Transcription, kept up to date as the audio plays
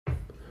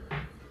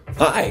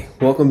Hi,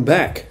 welcome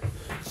back.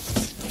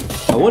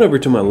 I went over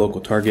to my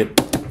local Target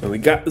and we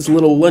got this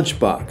little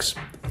lunchbox.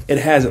 It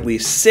has at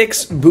least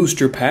 6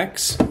 booster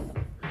packs,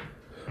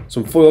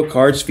 some foil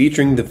cards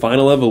featuring the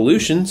final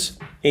evolutions,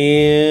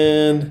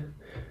 and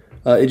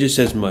it just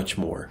says much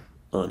more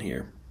on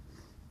here.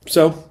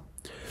 So,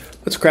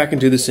 let's crack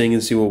into this thing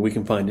and see what we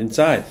can find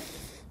inside.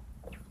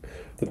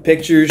 The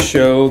pictures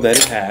show that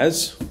it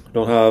has, I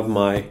don't have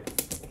my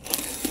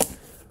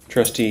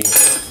trusty,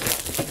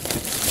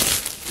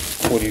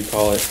 what do you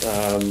call it,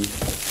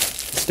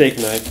 steak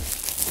knife.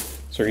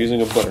 So we're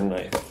using a butter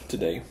knife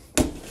today.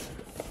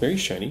 Very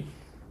shiny.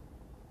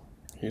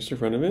 Here's the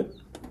front of it.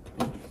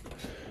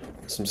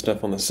 Some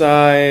stuff on the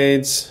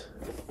sides.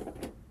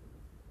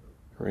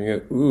 There we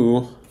go.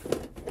 Ooh.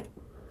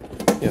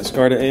 Yeah,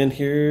 SCARTA, and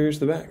here's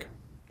the back.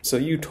 So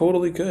you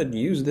totally could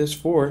use this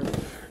for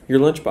your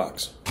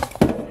lunchbox.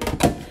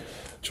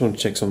 Just want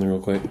to check something real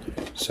quick.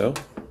 So,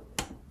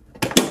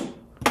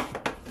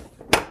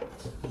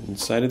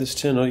 inside of this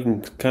tin, you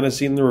can kind of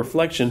see in the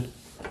reflection.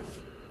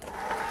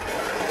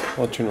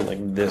 I'll turn it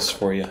like this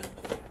for you.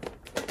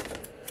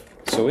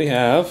 So we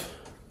have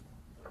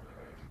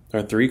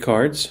our 3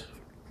 cards,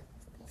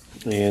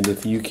 and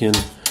if you can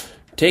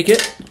take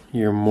it,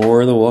 you're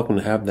more than welcome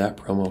to have that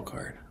promo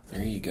card.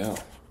 There you go.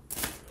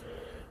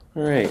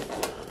 All right,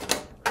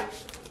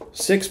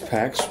 6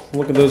 packs.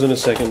 We'll look at those in a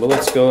second, but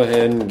let's go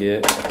ahead and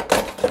get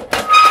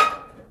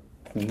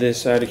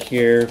this out of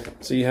here.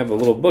 So you have a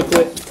little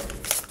booklet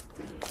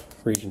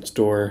where you can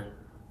store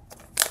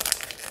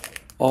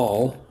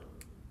all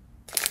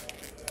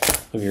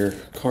of your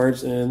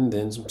cards and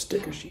then some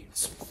sticker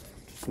sheets.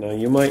 Now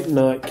you might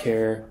not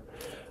care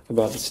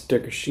about the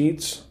sticker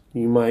sheets.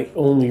 You might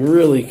only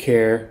really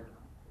care,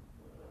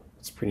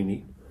 it's pretty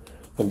neat,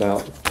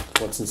 about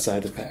what's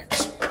inside the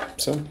packs.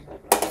 So,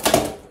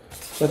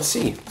 let's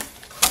see.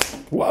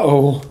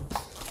 Whoa!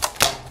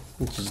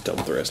 Let's just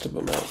dump the rest of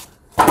them out.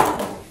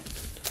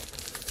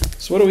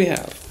 So what do we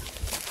have?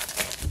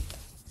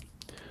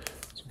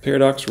 Some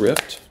Paradox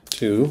Rift,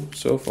 2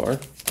 so far.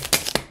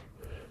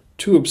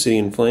 2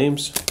 Obsidian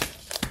Flames,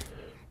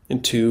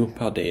 and 2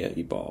 Paldea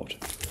Evolved.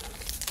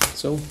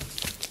 So,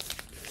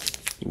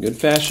 in good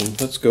fashion,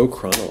 let's go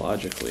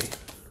chronologically.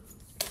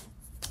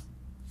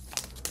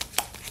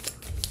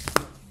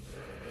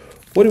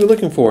 What are we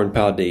looking for in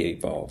Paldea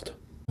Evolved?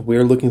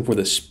 We're looking for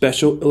the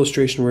special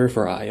illustration rare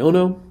for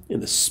Iono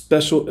and the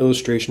special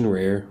illustration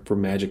rare for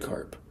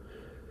Magikarp.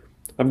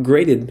 I've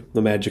graded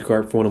the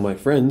Magikarp for one of my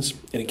friends,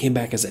 and it came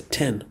back as a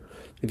 10.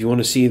 If you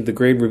want to see the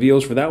grade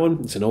reveals for that one,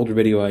 it's an older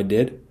video I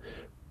did.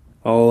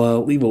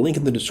 I'll leave a link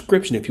in the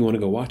description if you want to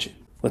go watch it.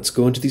 Let's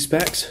go into these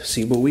packs,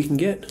 see what we can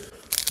get.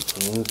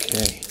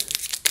 Okay.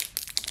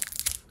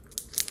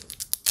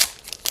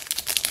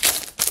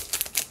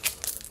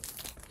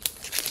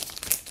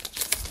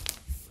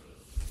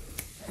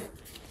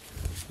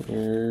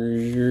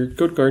 Here's your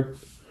code card.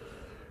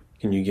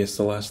 Can you guess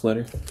the last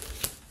letter?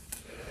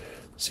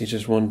 See,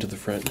 just one to the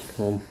front.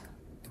 Well,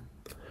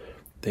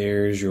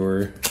 there's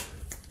your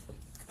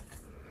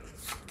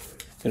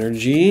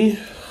energy.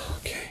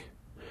 Okay.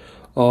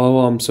 Oh,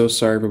 I'm so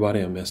sorry,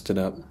 everybody. I messed it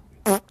up.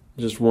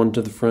 Just one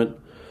to the front.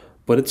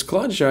 But it's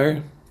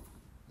Cloudshire.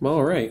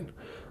 All right.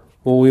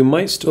 Well, we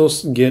might still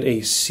get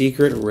a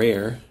secret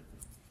rare.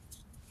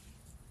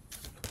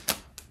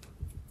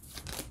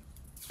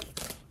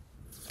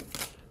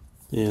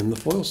 In the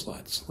foil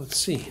slots. Let's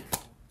see.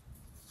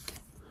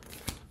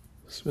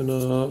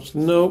 Spin-offs.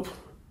 Nope.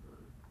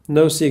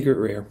 No secret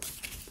rare.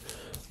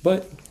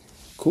 But,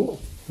 cool.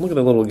 Look at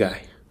that little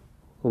guy.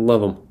 I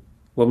love him.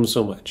 Love him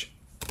so much.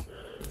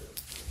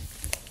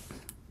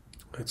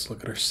 Let's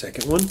look at our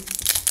second one.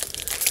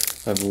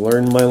 I've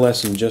learned my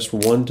lesson. Just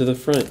one to the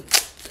front.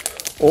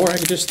 Or I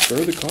could just throw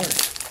the card.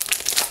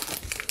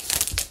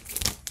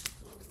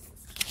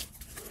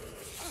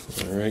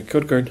 Alright,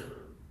 code card.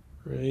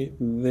 Right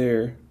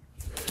there.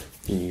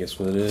 Can you guess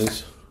what it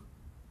is?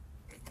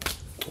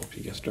 Hope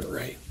you guessed it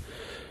right.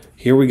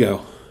 Here we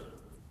go.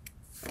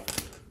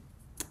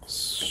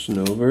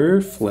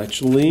 Snover,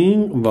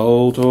 Fletchling,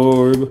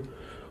 Voltorb.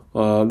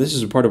 This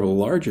is a part of a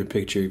larger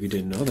picture if you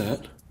didn't know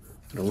that.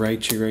 I'm going to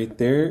write you right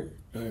there.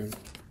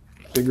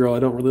 Big girl I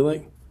don't really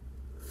like.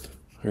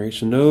 Alright,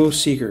 so no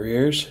secret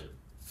rares.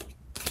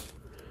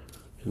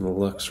 And the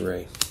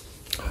Luxray.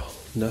 Oh,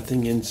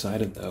 nothing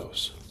inside of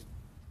those.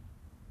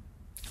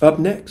 Up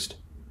next,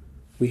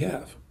 we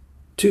have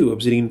 2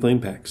 Obsidian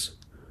Flame packs.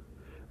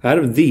 Out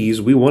of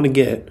these, we want to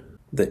get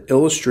the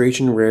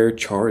illustration rare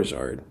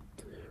Charizard.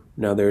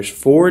 Now there's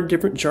 4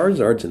 different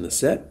Charizards in the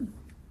set,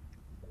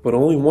 but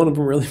only one of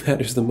them really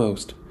matters the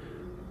most.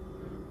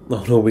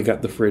 Oh no, we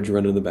got the fridge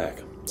running in the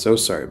back. So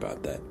sorry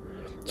about that.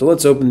 So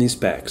let's open these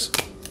packs.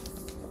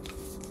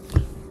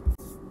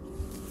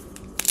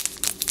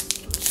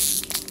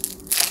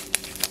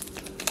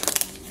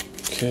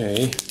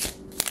 Okay.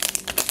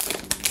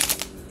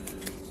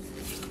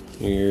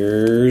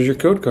 Here's your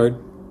code card.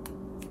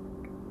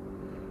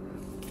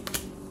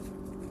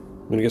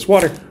 I'm gonna guess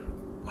water.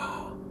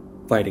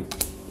 Fighting.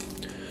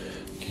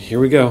 Okay, here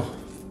we go.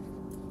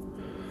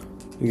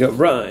 We got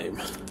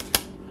Rhyme.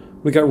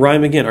 We got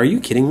Rhyme again. Are you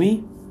kidding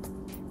me?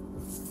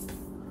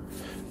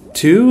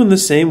 2 in the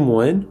same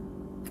one?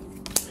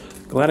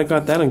 Glad I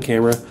got that on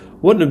camera.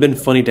 Wouldn't have been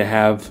funny to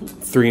have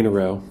 3 in a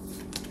row.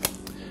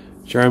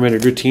 Charmander,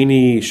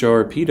 Dratini,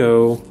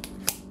 Sharpedo,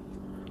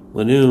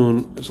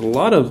 Lanoon. There's a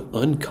lot of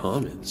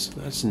uncommons.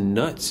 That's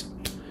nuts.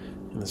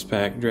 In this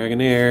pack,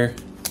 Dragonair,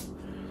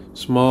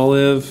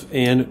 Smoliv,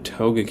 and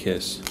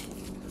Togekiss.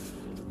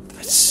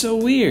 That's so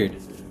weird.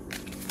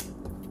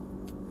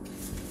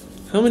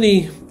 How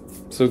many?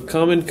 So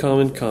common.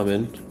 1,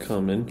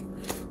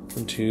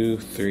 2,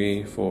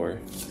 3, 4.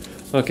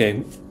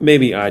 Okay,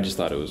 maybe I just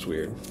thought it was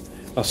weird.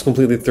 I was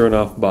completely thrown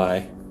off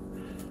by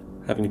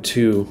having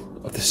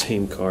 2 of the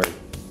same card.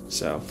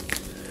 So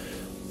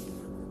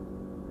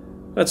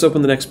let's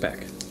open the next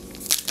pack.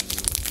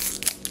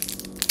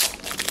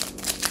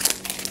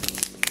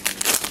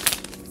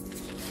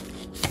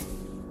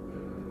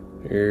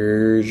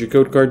 Here's your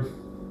code card.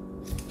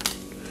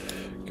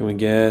 Can we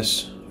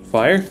guess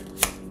fire?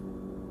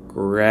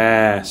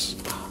 Grass.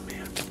 Oh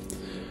man.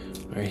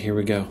 Alright, here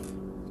we go.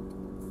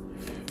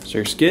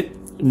 Surskit,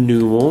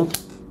 Numel.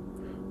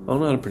 I don't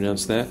know how to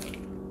pronounce that.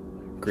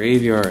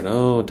 Graveyard.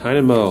 Oh,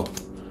 Dynamo.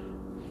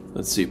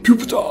 Let's see.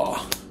 Pupitar.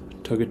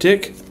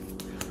 Togetic.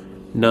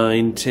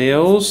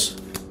 Ninetales.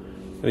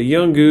 Got a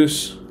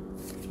Yungoos.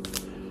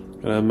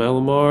 Got a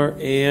Malamar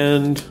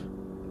and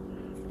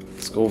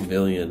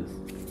Scovillain.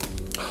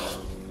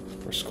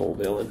 Or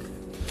Scovillain.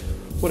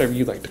 Whatever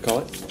you like to call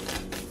it.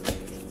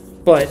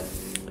 But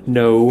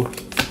no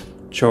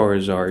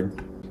Charizard.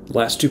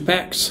 Last 2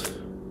 packs.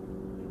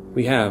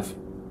 We have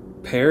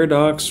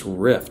Paradox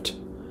Rift.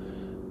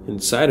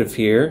 Inside of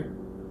here,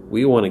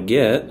 we want to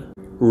get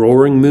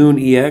Roaring Moon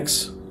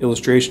EX,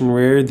 illustration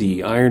rare,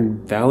 the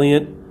Iron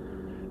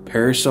Valiant,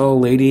 Parasol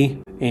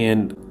Lady,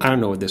 and I don't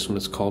know what this one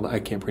is called. I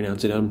can't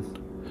pronounce it.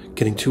 I'm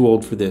getting too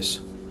old for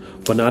this.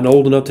 But not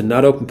old enough to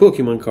not open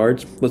Pokemon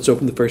cards. Let's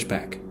open the first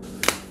pack.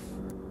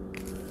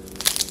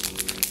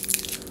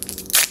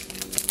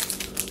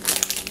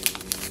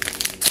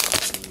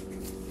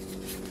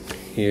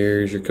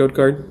 Here's your code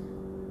card.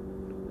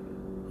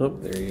 Oh,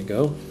 there you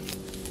go.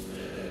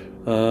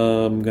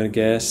 I'm gonna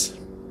guess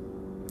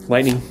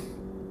lightning,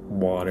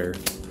 water.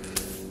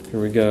 Here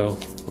we go.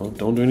 Oh,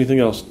 don't do anything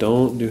else.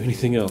 Don't do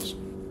anything else.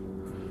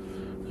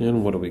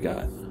 And what do we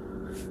got?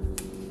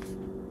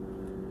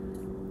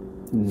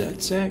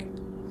 Nutsack?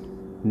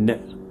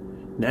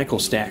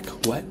 Knackle Stack.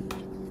 What?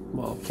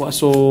 Well,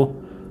 Plusle,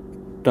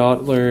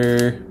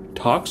 Dottler,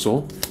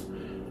 Toxel,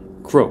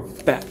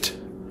 Crobat,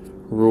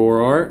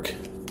 Roark,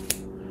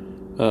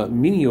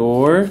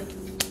 Meteor,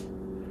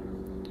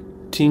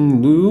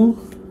 Tinglu,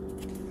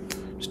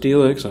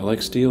 Steelix, I like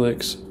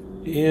Steelix,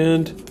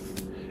 and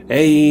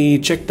hey,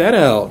 check that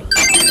out!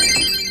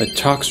 A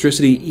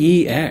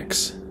Toxtricity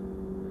EX.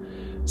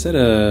 Is that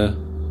a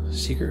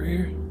secret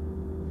rare?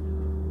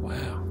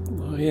 Wow.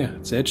 Oh yeah,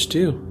 it's Edge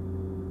too.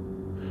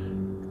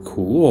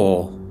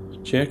 Cool.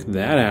 Check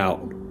that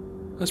out.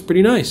 That's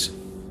pretty nice.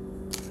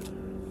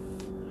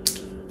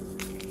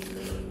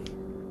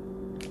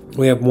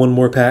 We have one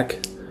more pack.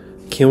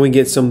 Can we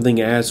get something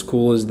as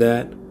cool as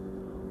that?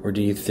 Or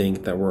do you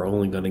think that we're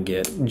only going to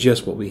get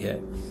just what we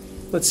hit?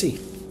 Let's see.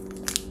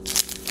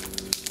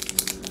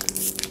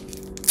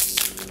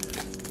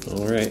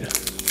 Alright.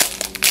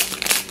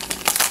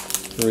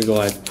 Here we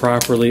go. I've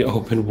properly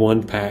opened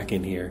one pack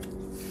in here.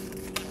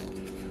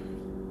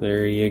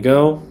 There you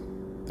go.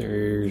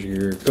 There's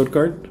your code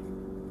card.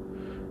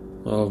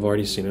 Oh, I've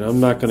already seen it.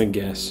 I'm not going to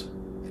guess.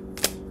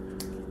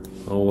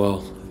 Oh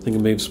well. I think I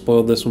may have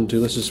spoiled this one too.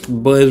 Let's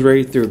just buzz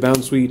right through.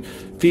 Bounsweet,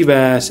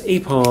 Feebas,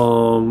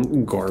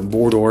 Apom,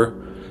 Garbodor,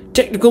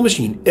 Technical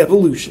Machine,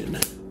 Evolution,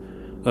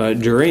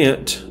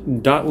 Durant,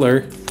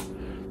 Dottler.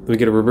 Then we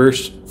get a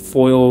reverse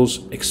foils,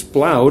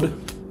 Exploud.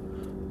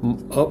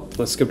 Oh,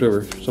 let's skip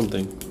over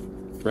something.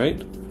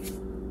 Right?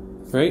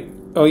 Right?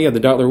 Oh yeah, the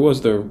Dottler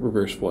was the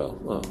reverse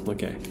foil. Oh,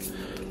 okay.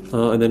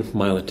 And then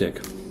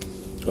Milotic.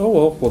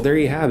 Oh well, there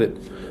you have it.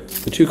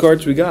 The 2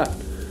 cards we got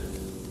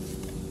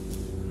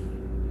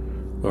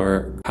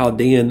are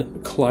Haldean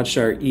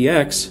Clodsire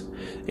EX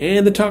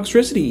and the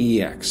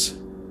Toxtricity EX.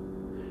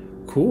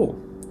 Cool.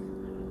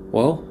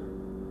 Well,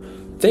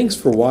 thanks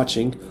for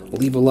watching.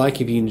 Leave a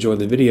like if you enjoyed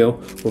the video,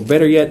 or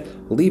better yet,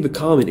 leave a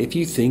comment if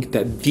you think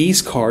that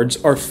these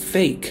cards are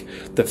fake.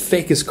 The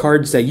fakest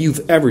cards that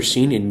you've ever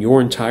seen in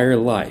your entire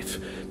life.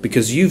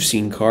 Because you've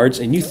seen cards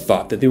and you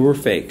thought that they were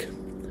fake.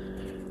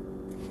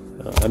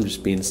 I'm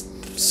just being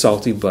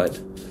salty, but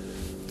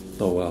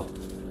oh well.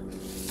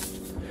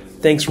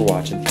 Thanks for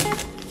watching.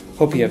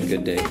 Hope you have a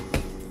good day.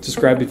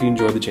 Subscribe if you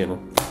enjoy the channel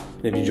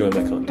and if you enjoy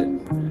my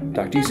content.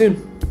 Talk to you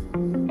soon.